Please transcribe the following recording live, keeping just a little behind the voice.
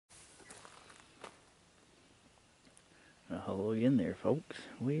Hello again there, folks.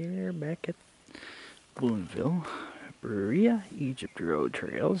 We're back at Boonville, BREIA Egypt Road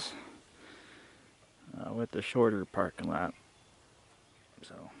Trails with the shorter parking lot.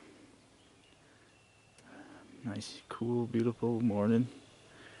 So, nice, cool, beautiful morning.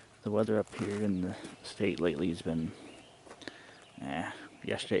 The weather up here in the state lately has been,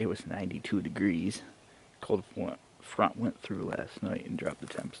 yesterday it was 92 degrees. Cold front went through last night and dropped the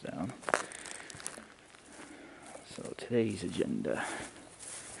temps down. So today's agenda,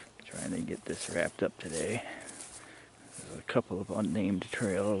 trying to get this wrapped up today. There's a couple of unnamed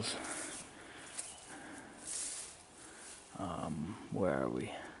trails. Where are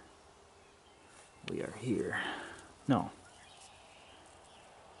we? We are here. No.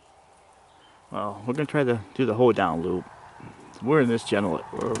 Well, we're going to try to do the whole down loop. We're in this general,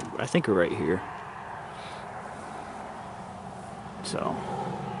 I think we're right here. So,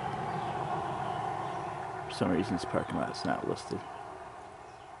 for some reason this parking lot's not listed.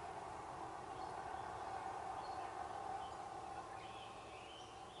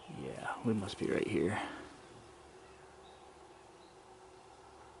 Yeah, we must be right here.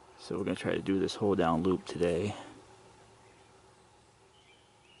 So we're going to try to do this whole down loop today.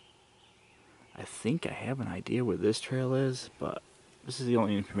 I think I have an idea where this trail is, but this is the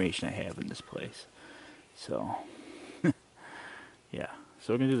only information I have in this place. So, yeah.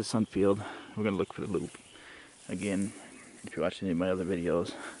 So we're going to do the Sunfield. We're going to look for the loop. Again, if you're watching any of my other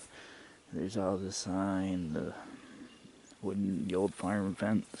videos, there's all the sign, the old farm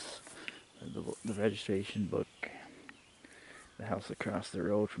fence, the registration book, the house across the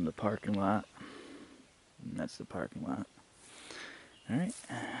road from the parking lot, and that's the parking lot. Alright,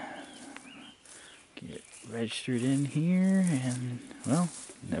 get registered in here, and, well,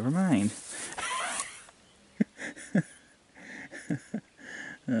 never mind.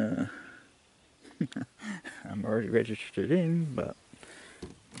 I'm already registered in, but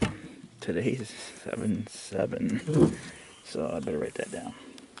today's 7/7, so I better write that down.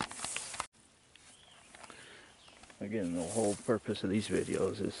 Again, the whole purpose of these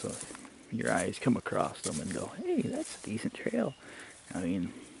videos is so your eyes come across them and go, hey, that's a decent trail. I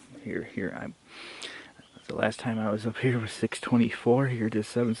mean, the last time I was up here was 6/24, here it is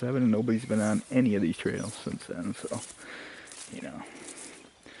 7/7, and nobody's been on any of these trails since then, so, you know,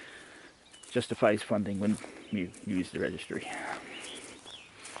 justifies funding when you use the registry.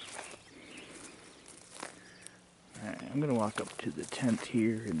 Alright, I'm going to walk up to the tent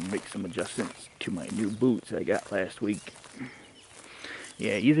here and make some adjustments to my new boots I got last week.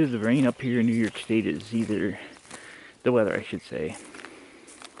 Yeah, either the rain up here in New York State is either, the weather I should say.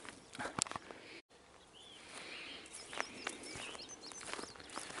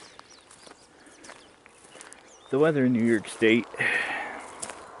 The weather in New York State,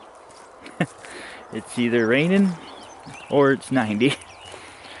 it's either raining or it's 90.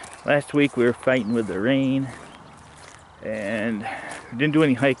 Last week we were fighting with the rain, and we didn't do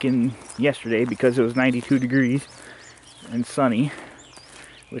any hiking yesterday because it was 92 degrees and sunny,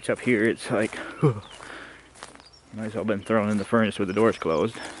 which up here it's like, might as well have been thrown in the furnace with the doors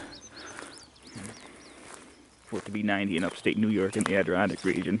closed. For it to be 90 in upstate New York in the Adirondack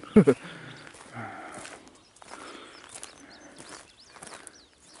region.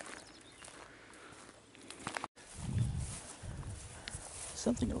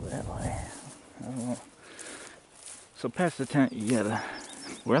 Something over that way. I don't know. So past the tent,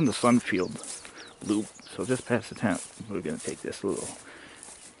 we're on the Sunfield loop. So just past the tent, we're going to take this little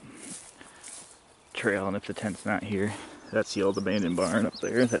trail, and if the tent's not here, that's the old abandoned barn up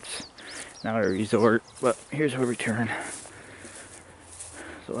there. That's now a resort, but here's where we turn.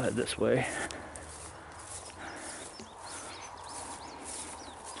 So we'll head this way.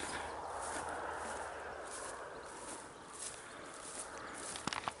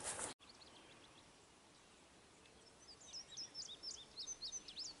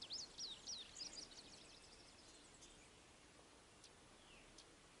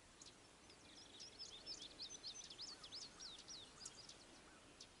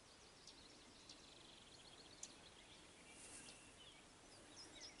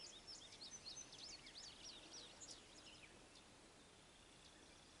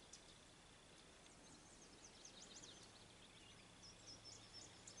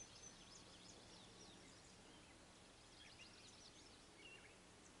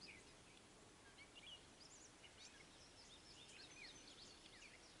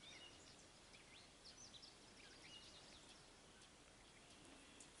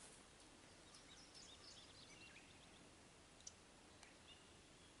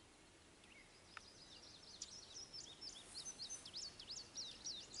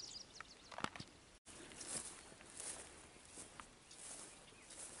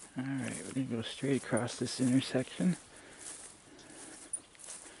 Alright, we're going to go straight across this intersection.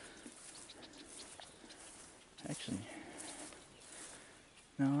 Actually,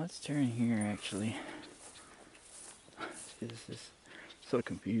 no, let's turn here actually. This is so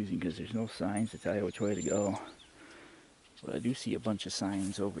confusing because there's no signs to tell you which way to go. But I do see a bunch of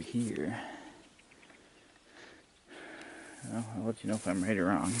signs over here. Well, I'll let you know if I'm right or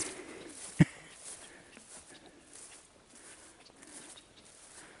wrong.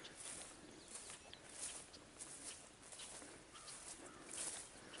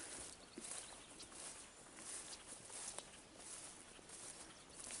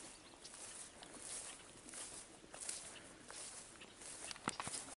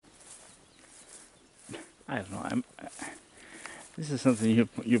 I don't know. This is something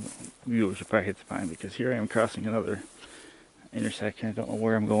you viewers should probably hit the find, because here I am crossing another intersection. I don't know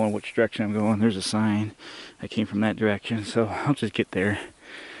where I'm going, which direction I'm going. There's a sign. I came from that direction, so I'll just get there.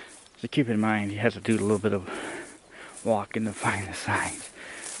 So keep in mind, you have to do a little bit of walking to find the signs.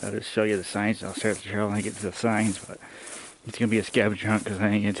 I'll just show you the signs. I'll start the trail when I get to the signs, but it's gonna be a scavenger hunt because I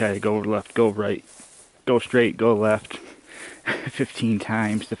ain't gonna tell you to go left, go right, go straight, go left 15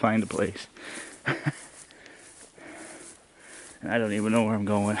 times to find the place. And I don't even know where I'm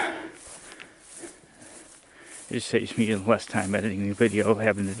going. It just saves me less time editing the video,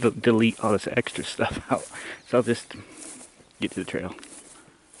 having to delete all this extra stuff out. So I'll just get to the trail.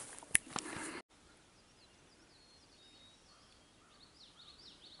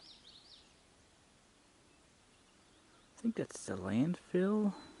 I think that's the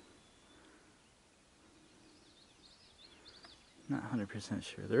landfill. Not 100%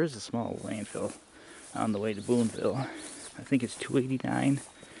 sure. There is a small landfill on the way to Boonville. I think it's 289,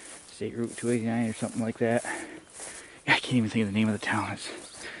 State Route 289 or something like that. I can't even think of the name of the town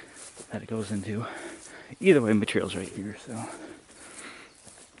that it goes into. Either way, material's right here, so.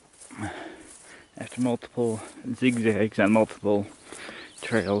 After multiple zigzags on multiple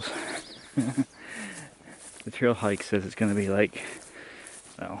trails, the trail hike says it's going to be like,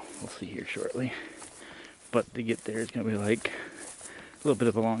 well, we'll see here shortly. But to get there, it's going to be like a little bit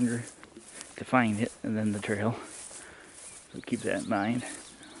of a longer to find it, and then the trail. So keep that in mind.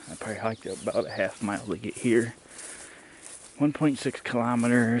 I probably hiked about a half mile to get here. 1.6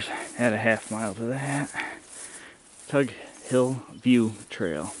 kilometers, add a half mile to that. Tug Hill View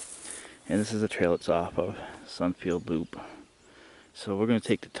Trail. And this is a trail it's off of, Sunfield Loop. So we're going to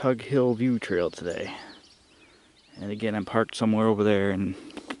take the Tug Hill View Trail today. And again, I'm parked somewhere over there and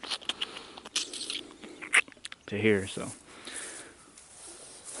to here, so.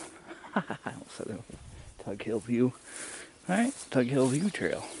 I almost said it. Tug Hill View. Alright, Tug Hill View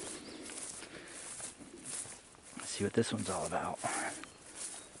Trail. Let's see what this one's all about.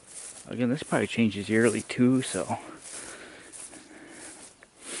 Again, this probably changes yearly too, so.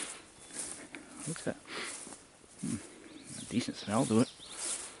 Looks like a decent smell to it.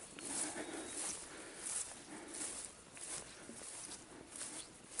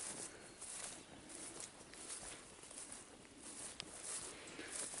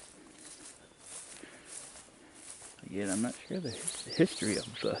 Again, I'm not sure the history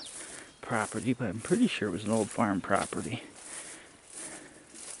of the property, but I'm pretty sure it was an old farm property.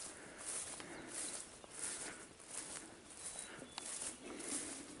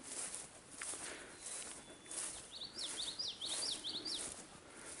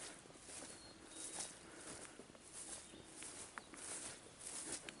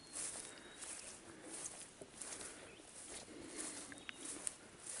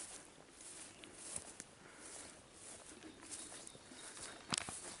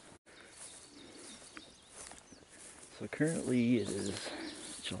 So currently it is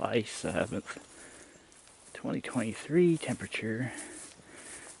July 7th, 2023, temperature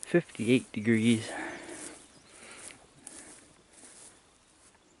 58 degrees.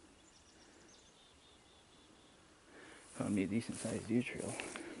 Found me a decent sized deer trail.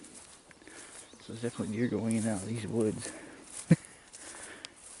 So there's definitely deer going in and out of these woods.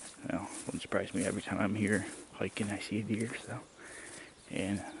 Well, wouldn't surprise me every time I'm here hiking I see a deer, so.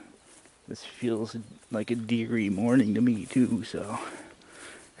 And this feels like a deery morning to me too, so.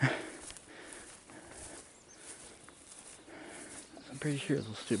 I'm pretty sure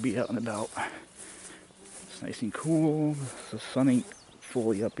they'll still be out and about. It's nice and cool. The sun ain't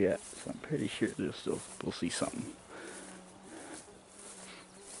fully up yet, so I'm pretty sure we'll see something.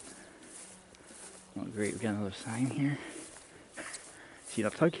 Oh great, we got another sign here. See, the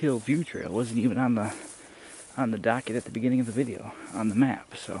Tug Hill View Trail wasn't even on the docket at the beginning of the video, on the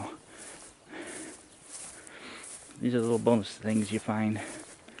map, so. These are little bonus things you find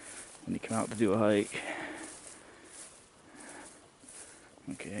when you come out to do a hike.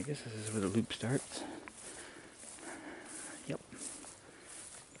 Okay, I guess this is where the loop starts. Yep.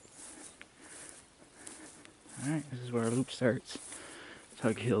 Alright, this is where our loop starts.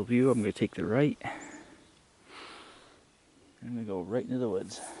 Tug Hill View. I'm going to take the right. I'm going to go right into the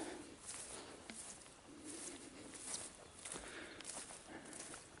woods.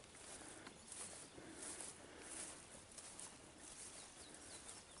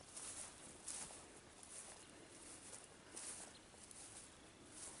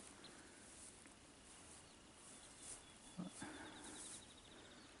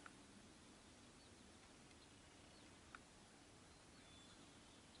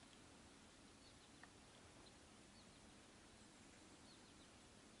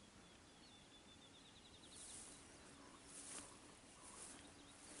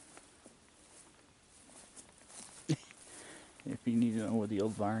 If you need to know where the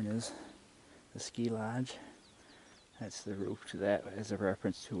old barn is, the ski lodge, that's the roof to that as a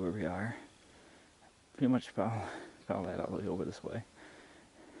reference to where we are. Pretty much follow that all the way over this way.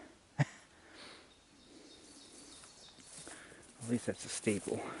 At least that's a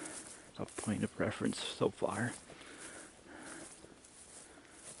staple of point of reference so far.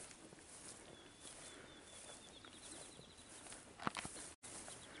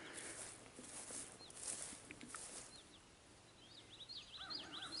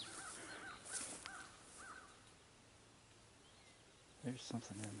 There's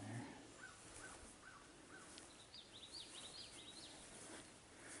something in there.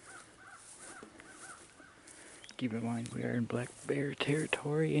 Keep in mind we are in black bear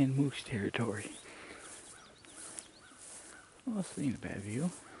territory and moose territory. Well, this ain't a bad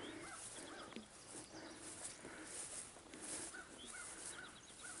view.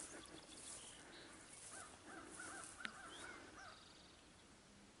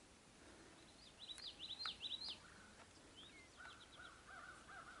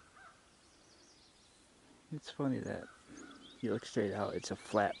 It's funny that you look straight out, it's a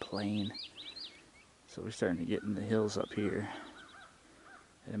flat plain. So we're starting to get in the hills up here.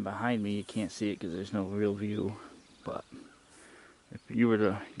 And behind me you can't see it because there's no real view. But if you were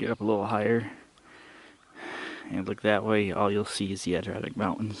to get up a little higher and look that way, all you'll see is the Adirondack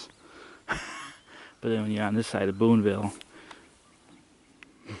Mountains. But then when you're on this side of Boonville,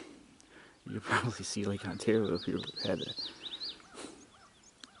 you'll probably see Lake Ontario if you had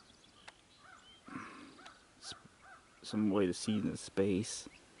some way to see in the space.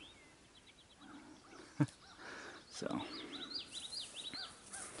 So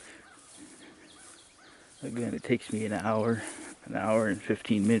again, it takes me an hour and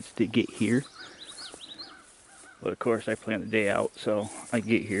 15 minutes to get here. But of course I plan the day out, so I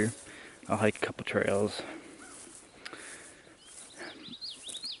get here, I'll hike a couple trails,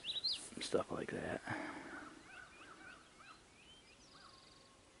 stuff like that.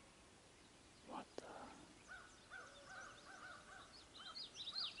 What the?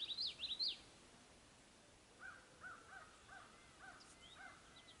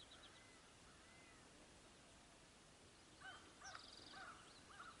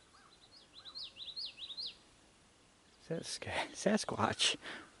 Is that Sasquatch?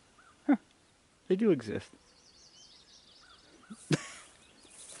 Huh. They do exist.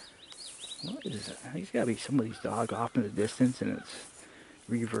 What is that? I think it's gotta be somebody's dog off in the distance and it's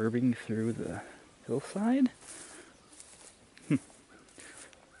reverbing through the hillside.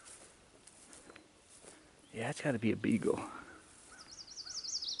 Yeah, it's gotta be a beagle.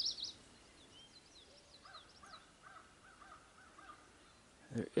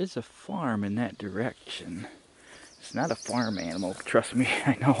 There is a farm in that direction. It's not a farm animal, trust me,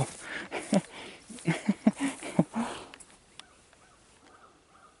 I know.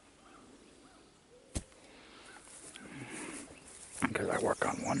 Because I work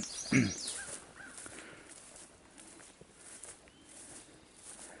on one.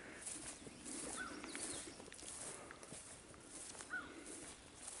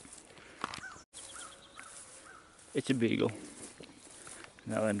 It's a beagle.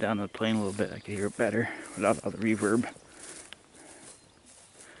 Now that I'm down on the plane a little bit, I can hear it better without all the reverb.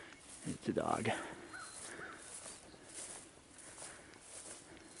 It's a dog.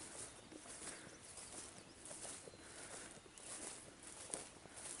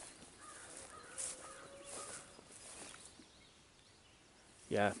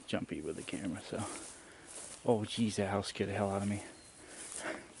 Yeah, I'm jumpy with the camera, so. Oh, geez, that house scared the hell out of me.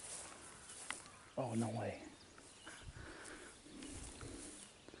 Oh, no way.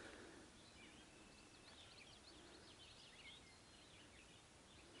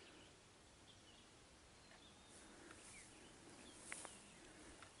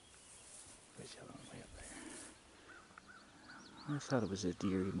 Where's the other one way up there? I thought it was a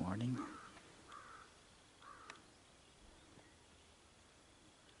deery morning.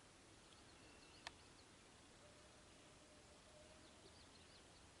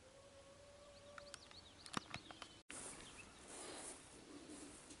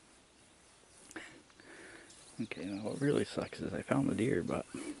 Okay, now what really sucks is I found the deer, but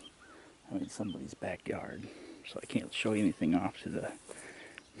I'm in somebody's backyard, so I can't show you anything off to the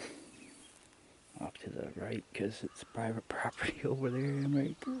right because it's private property over there. I'm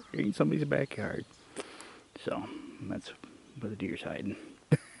right there in somebody's backyard, so that's where the deer's hiding.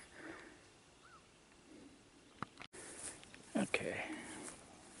 Okay.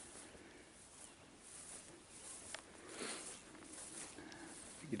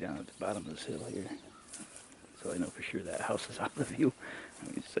 Get down at the bottom of this hill here, so I know for sure that house is out of the view. I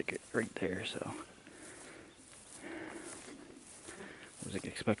mean, it's like right there, so I was like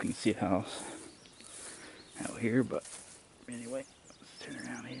expecting to see a house out here, but anyway, let's turn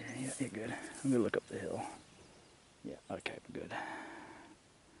around here. Yeah, you're good. I'm gonna look up the hill. Yeah, okay, good.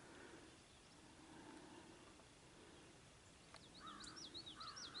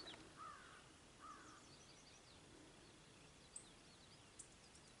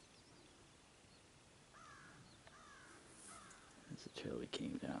 That's the trail we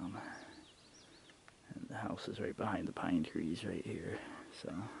came down. And the house is right behind the pine trees right here,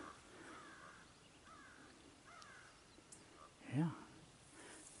 so yeah.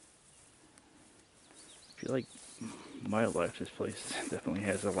 If you like wildlife, this place definitely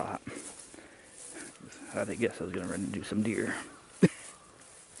has a lot. I'd guess I was gonna run into some deer.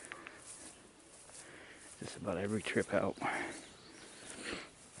 Just about every trip out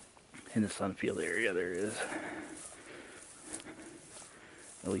in the Sunfield area there is.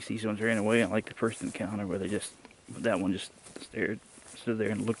 At least these ones ran away, unlike the first encounter where that one just stood there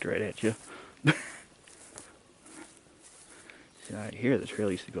and looked right at you. See, right here the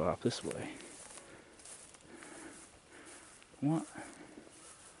trail used to go off this way. What?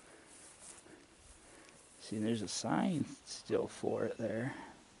 See, there's a sign still for it there.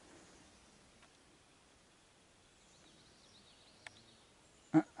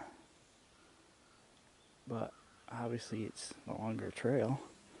 But obviously it's a longer trail.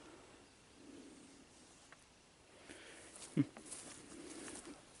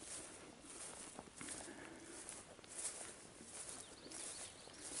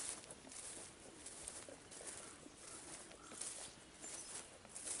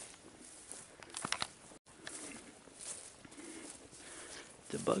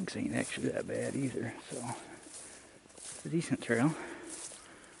 The bugs ain't actually that bad either, so it's a decent trail.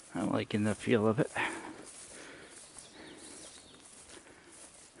 I'm liking the feel of it.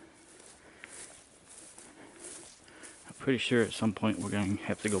 I'm pretty sure at some point we're going to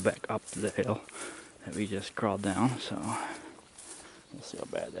have to go back up to the hill that we just crawled down, so we'll see how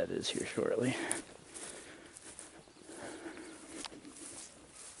bad that is here shortly.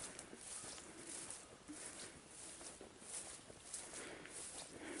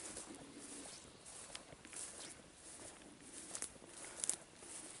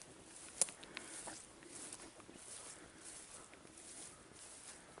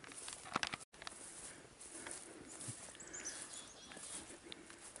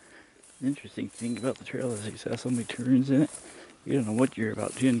 The interesting thing about the trail is it has so many turns in it. You don't know what you're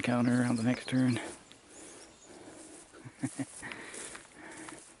about to encounter around the next turn.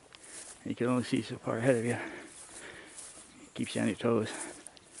 You can only see so far ahead of you. It keeps you on your toes.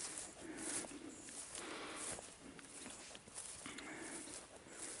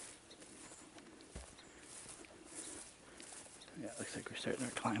 Yeah, it looks like we're starting our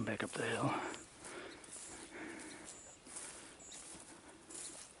climb back up the hill.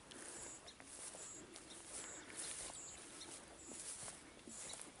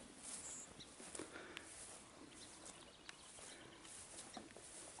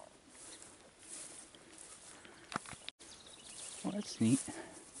 Well, that's neat.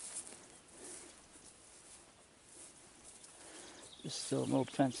 There's still an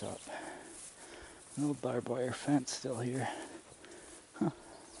old fence up. An old barbed wire fence still here. Huh.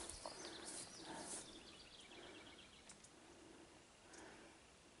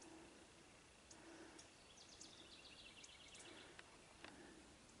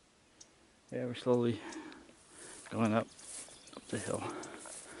 Yeah, we're slowly going up the hill.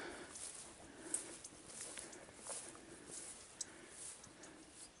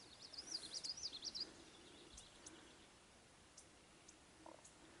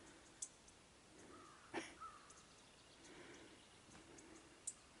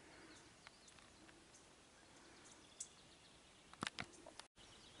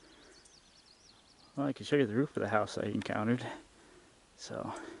 Well, I can show you the roof of the house I encountered.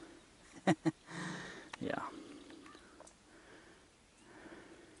 So, yeah.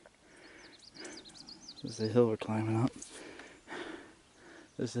 This is the hill we're climbing up.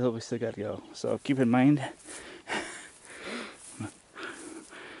 This is the hill we still got to go. So keep in mind,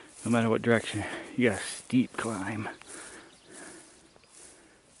 no matter what direction, you got a steep climb.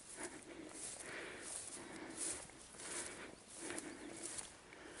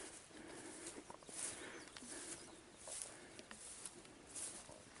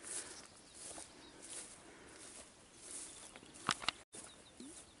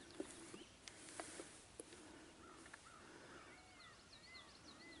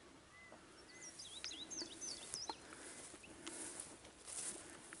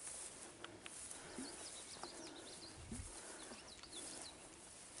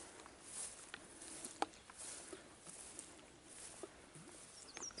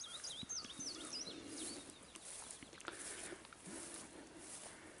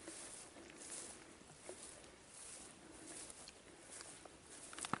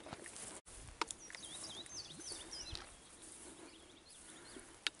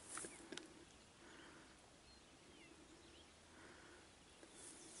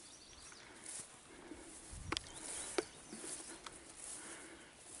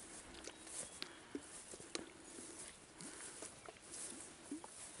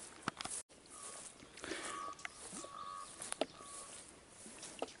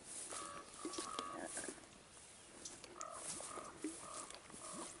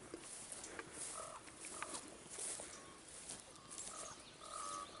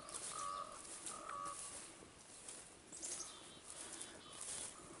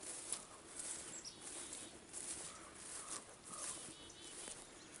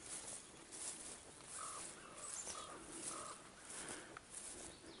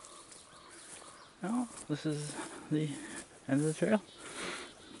 Well, this is the end of the trail.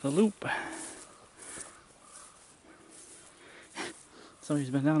 The loop.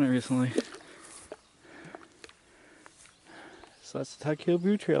 Somebody's been down it recently. So that's the Tug Hill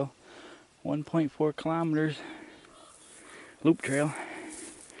View Trail. 1.4 kilometers. Loop trail.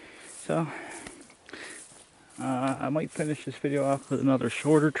 So, I might finish this video off with another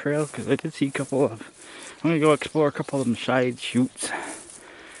shorter trail because I did see a couple of... I'm going to go explore a couple of them side chutes.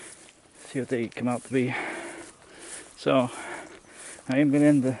 See what they come out to be. So, I am going to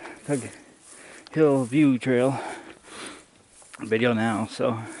end the Tug Hill View Trail video now,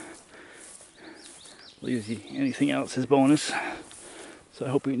 so leaves you anything else as bonus. So I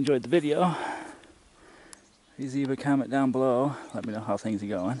hope you enjoyed the video. Please leave a comment down below. Let me know how things are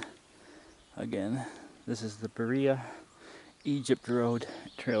going. Again, this is the BREIA Egypt Road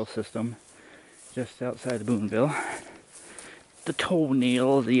trail system just outside of Boonville. The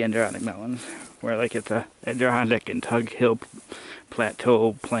toenail of the Adirondack Mountains, where like it's a Adirondack and Tug Hill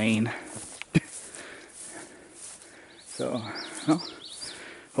Plateau plain. So, well,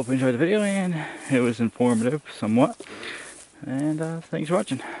 hope you enjoyed the video and it was informative somewhat. And thanks for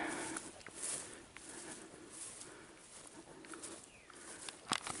watching.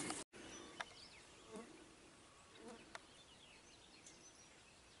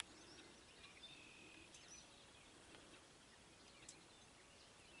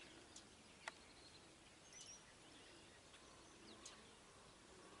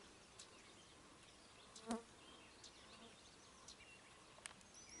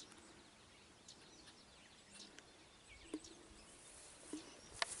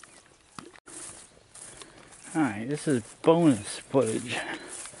 Alright, this is bonus footage.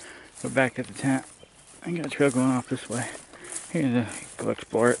 We're back at the tent. I got a trail going off this way. Here to go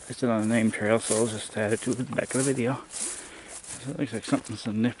explore it. It's on a name trail, so I'll just add it to the back of the video. So it looks like something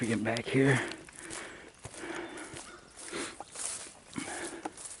significant back here.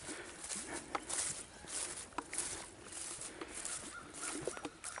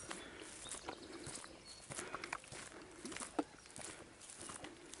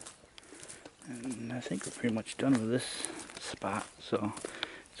 And I think we're pretty much done with this spot, so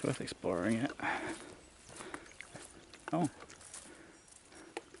it's worth exploring it. Oh.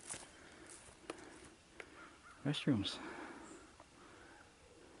 Restrooms.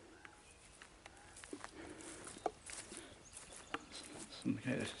 Some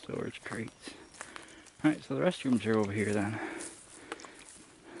kind of storage crates. Alright, so the restrooms are over here then.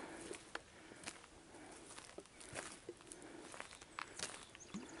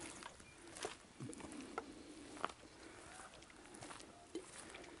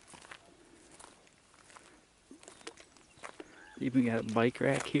 Even got a bike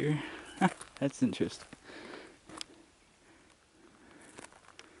rack here. That's interesting.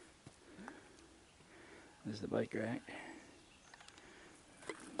 There's the bike rack.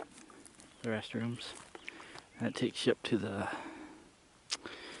 the restrooms. And it takes you up to the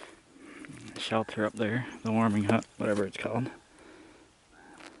shelter up there, the warming hut, whatever it's called.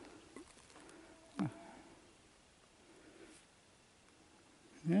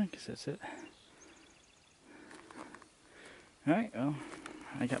 Yeah, I guess that's it. Alright, well,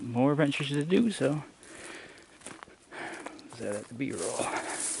 I got more adventures to do, so is that at the B-roll.